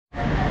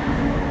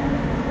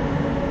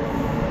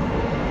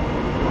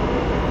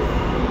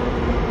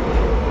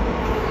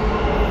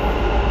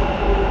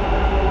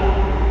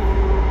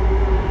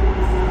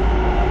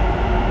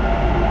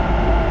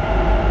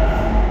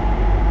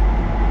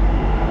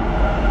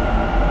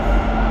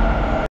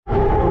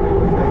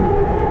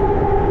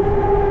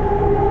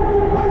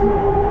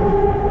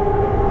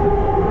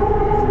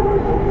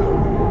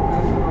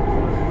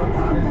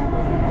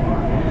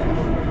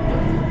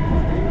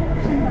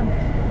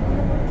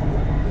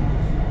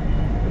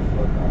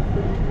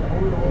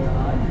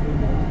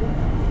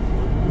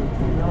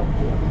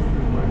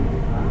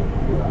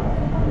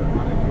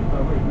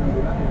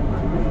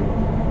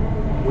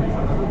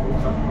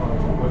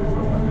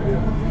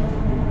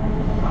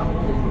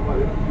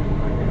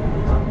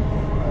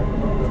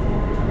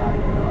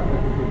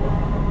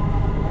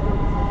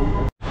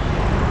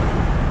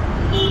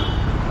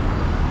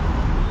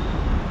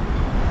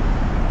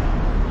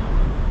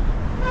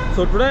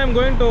So today I am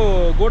going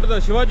to go to the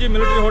Shivaji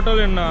military hotel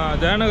in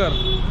Jayanagar.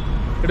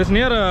 It is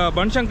near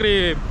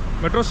Banashankari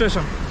metro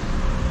station.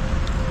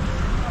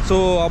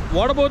 So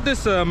what about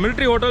this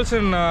military hotels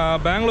in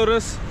Bangalore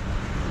is,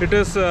 it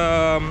is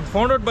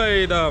founded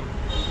by the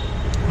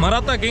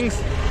Maratha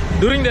kings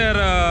during their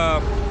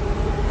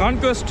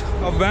conquest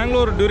of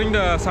Bangalore during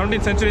the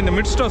 17th century, in the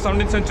midst of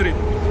 17th century.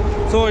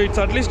 So it's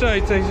at least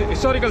it's a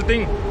historical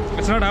thing.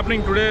 It's not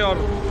happening today or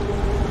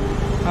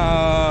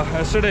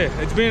yesterday.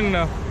 It's been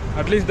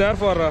at least there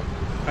for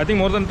I think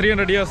more than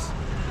 300 years.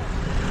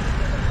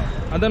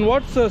 And then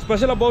what's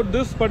special about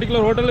this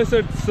particular hotel is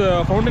it's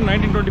found in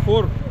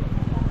 1924.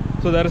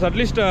 So there is at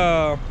least you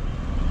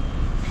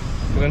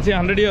can see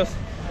 100 years,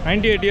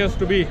 98 years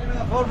to be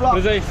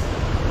precise.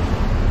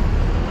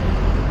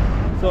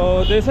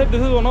 So they said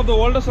this is one of the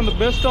oldest and the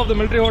best of the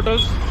military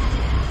hotels.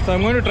 So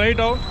I'm going to try it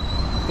out.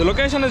 The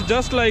location is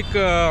just like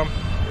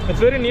it's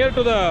very near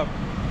to the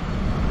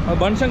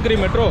Banashankari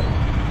metro.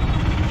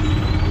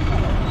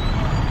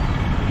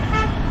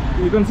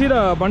 You can see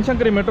the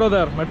Banashankari metro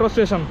there, metro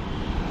station.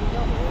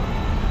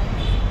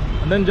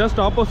 And then just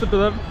opposite to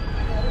that,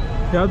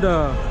 you have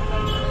the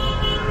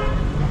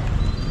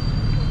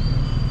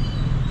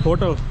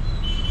hotel.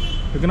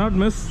 You cannot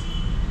miss.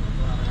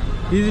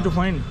 Easy to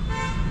find.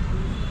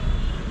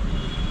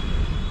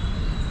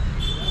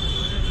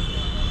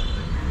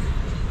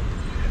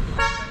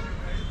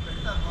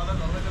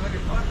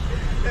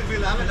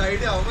 We'll have an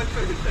idea how much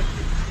for it.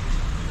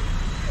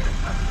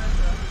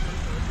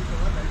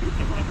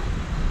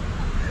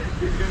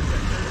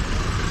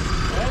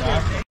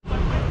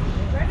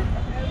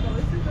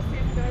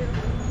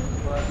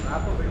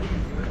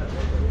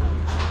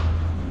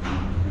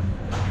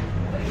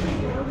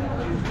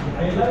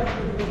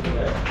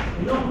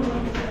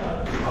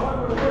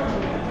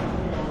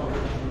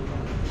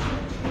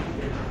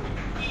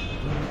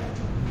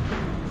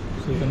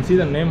 So you can see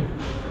the name,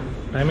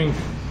 timings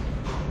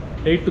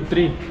 8 to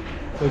 3.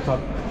 So it's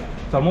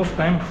almost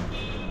time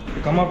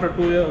to come after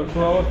 2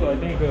 hours. So I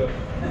think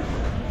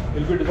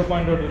you'll be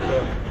disappointed with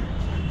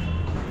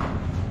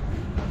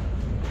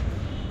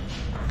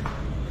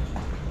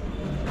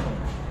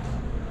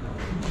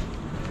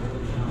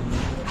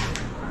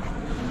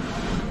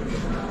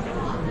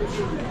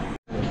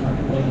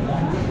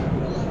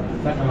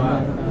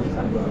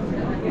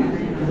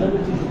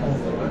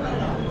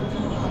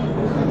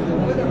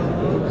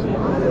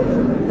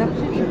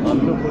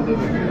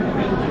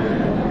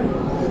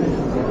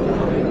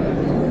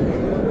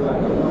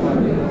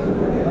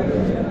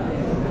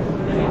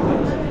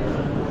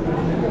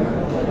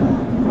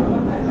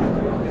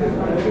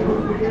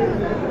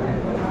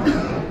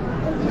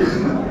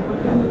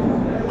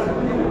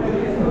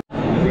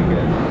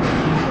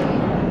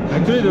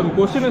Actually, the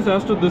question is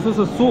as to this is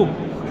a soup,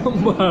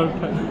 but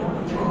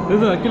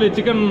this is actually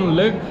chicken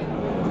leg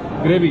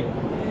gravy.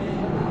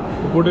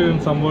 Put it in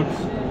some words.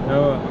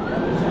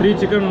 3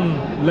 chicken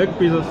leg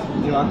pieces.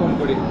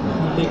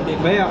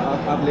 भाई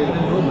आप ले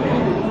लो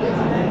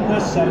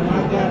बस शर्मा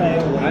क्या रहे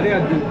हो अरे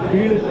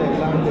भीड़ से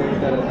एग्जाम तो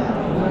इधर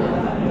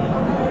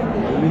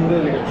विंडो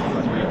ले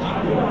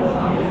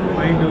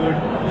fine dude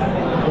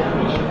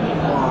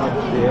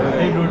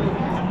hey dude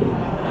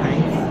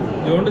thanks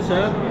you want to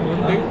share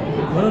one thing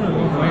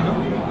no fine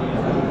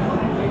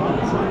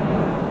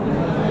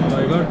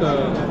I got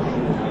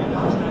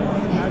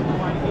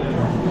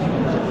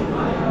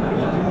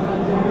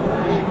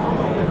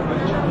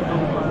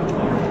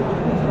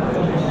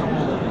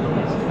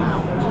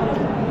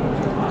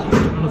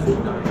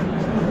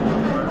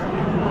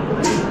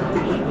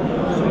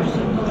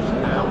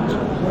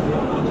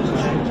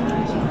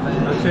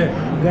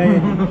गए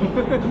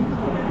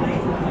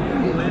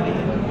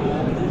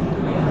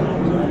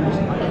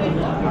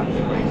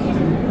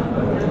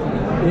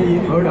ये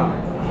थोड़ा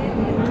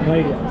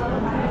राइट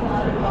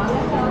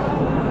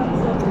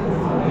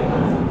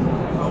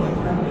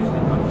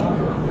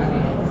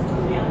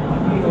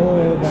ओ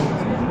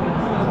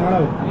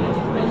स्मॉल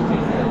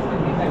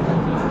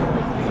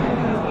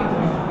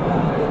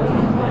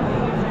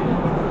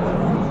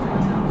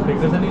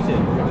फिंगर्स नीचे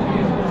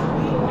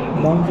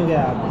बाउंस हो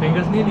गया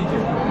फिंगर्स नहीं नीचे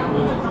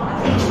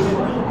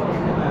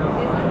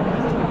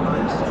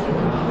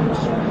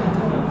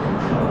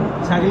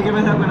सागिल के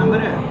पास आपका नंबर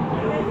है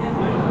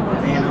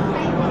नहीं है ना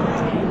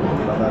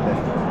बता दे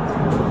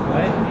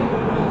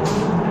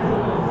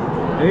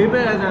यही पे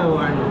रहता है वो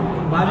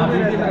बाजू में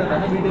रहता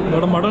है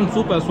got a mutton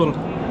soup as well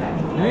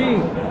नहीं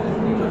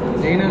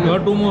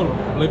got 2 more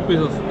leg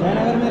pieces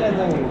Jaynagar में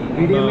रहता है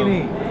वीडियो में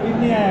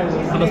नहीं आया वो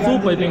and the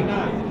soup I think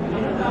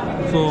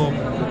so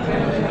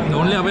the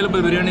only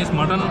available biryani is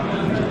mutton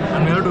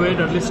and we have to wait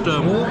at least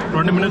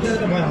 20 minutes. I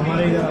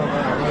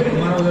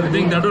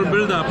think that will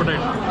build the appetite.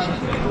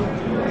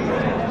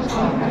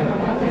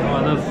 No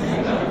others.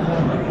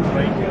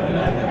 Right.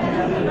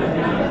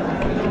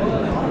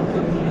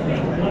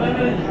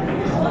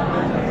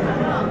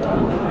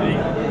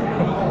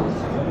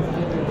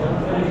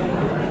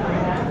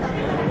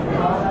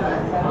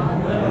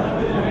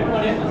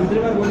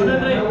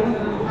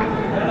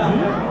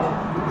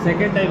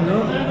 Second time,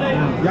 no?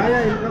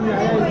 Yeah, he'll come.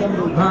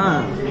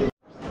 हाँ.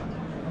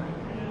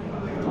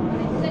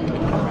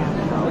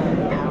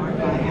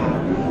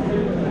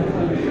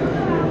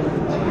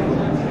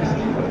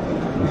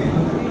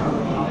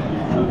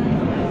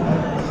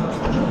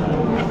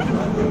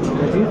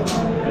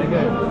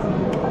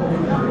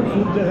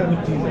 Soup जैसा कुछ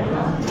चीज़ है.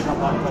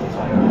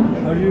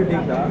 How do you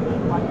take that?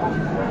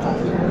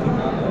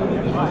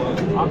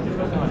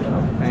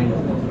 Thanks.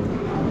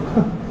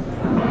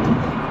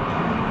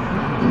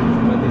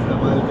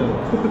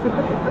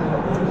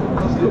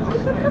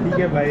 ठीक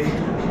है भाई,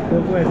 तो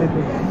ऐसे तो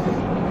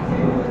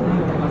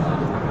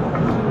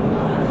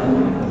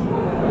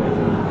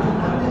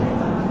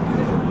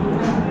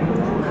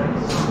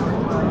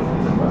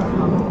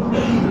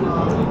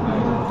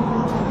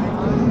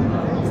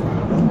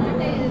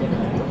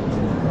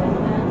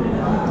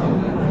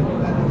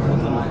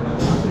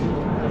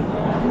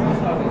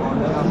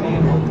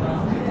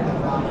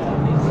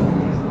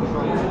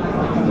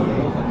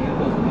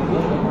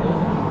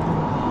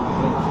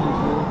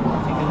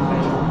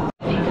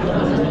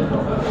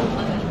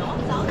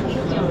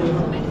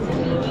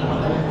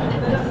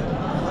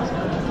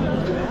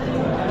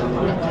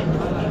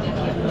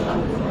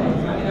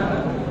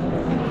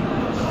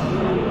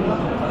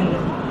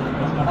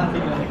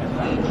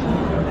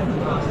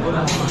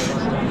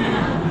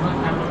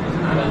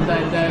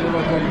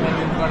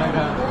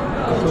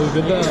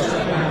with the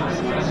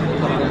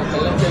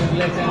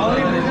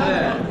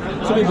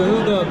actually this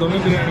is the donne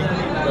biryani.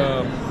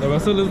 The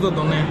vessel is the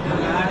donne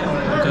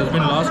which has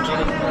been lost.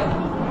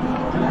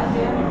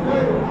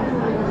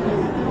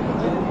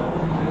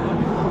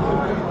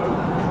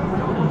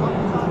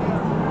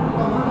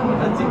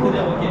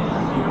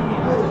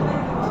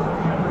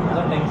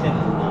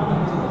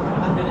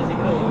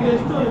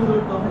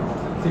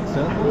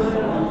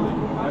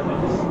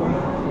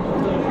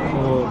 So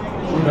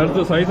that's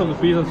the size of the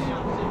pieces.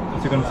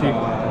 As you can see,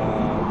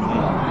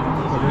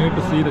 but you need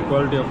to see the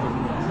quality of it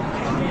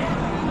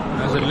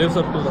as it lives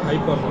up to the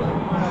hype of it.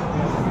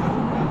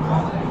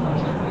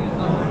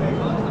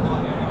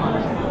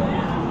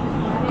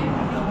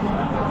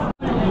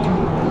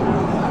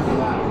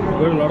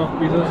 Got a lot of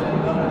pieces,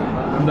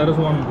 and there is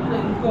one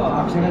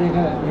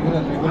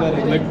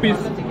leg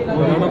piece with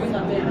a lot of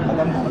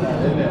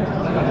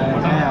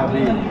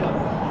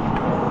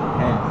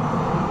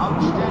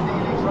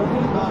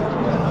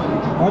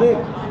और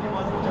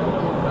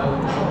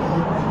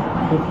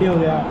 50 हो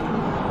गया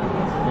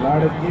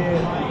लाड़ के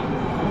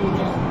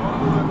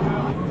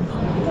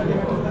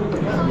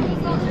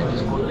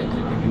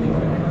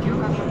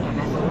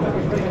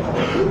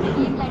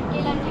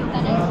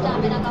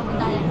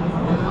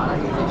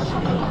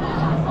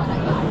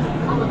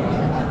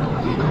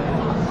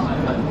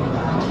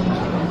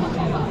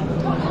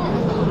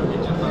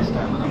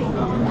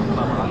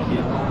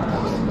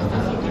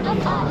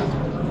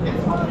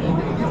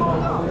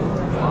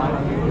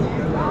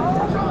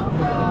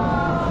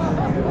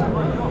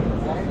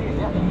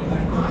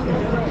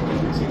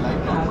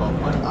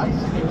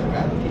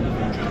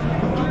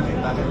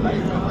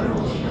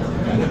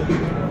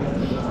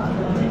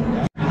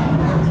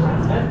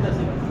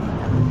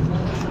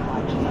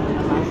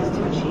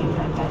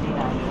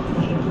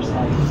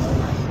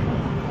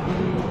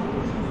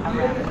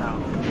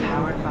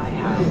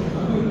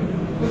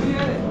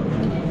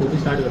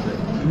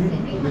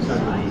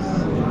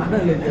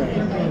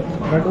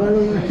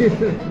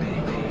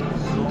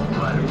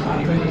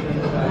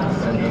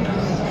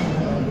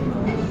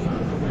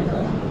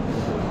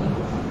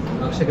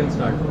Akshay can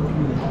start.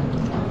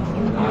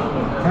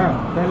 हाँ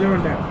पहले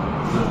minute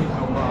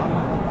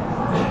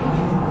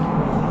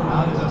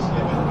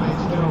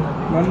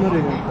मन में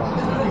रहेगा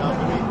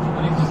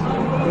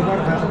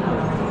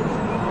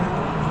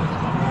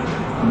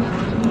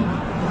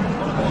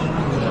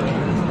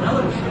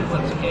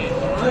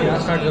क्या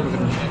स्टार्ट करोगे?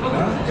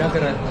 क्या कर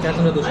रहा है? क्या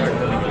समझा तो स्टार्ट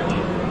करने के लिए?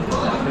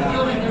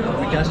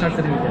 क्या स्टार्ट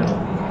करने के लिए?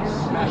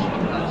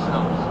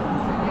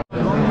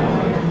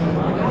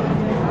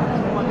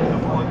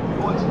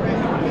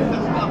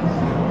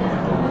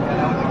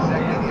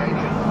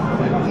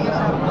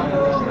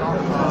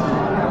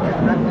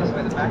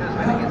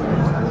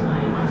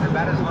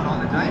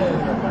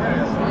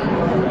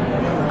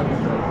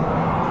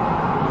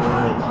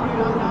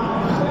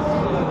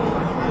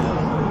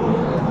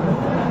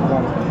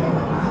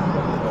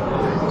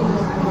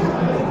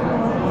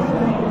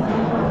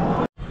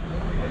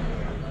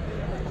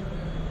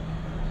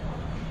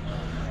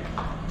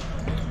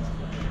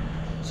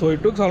 So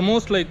it took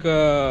almost like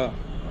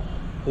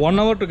 1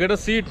 hour to get a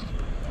seat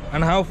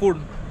and have food.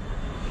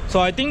 So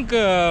I think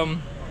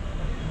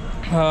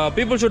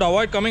people should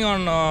avoid coming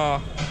on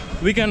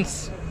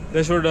weekends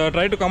they should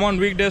try to come on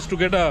weekdays to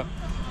get a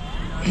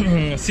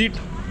seat.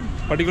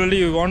 Particularly,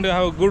 you want to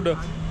have a good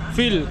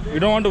feel. You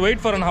don't want to wait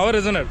for an hour,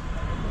 isn't it?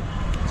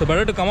 So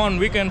better to come on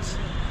weekdays.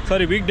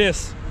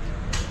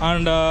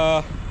 And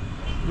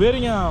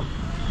wearing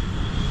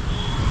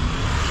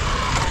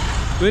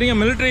a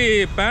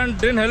military pant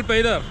didn't help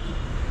either.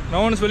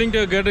 No one is willing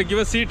to give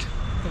a seat.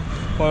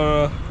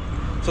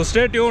 So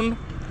stay tuned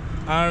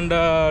and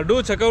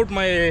do check out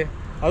my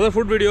other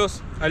food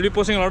videos. I'll be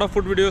posting a lot of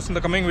food videos in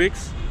the coming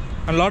weeks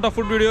and a lot of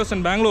food videos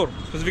in Bangalore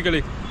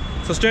specifically.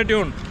 So stay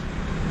tuned.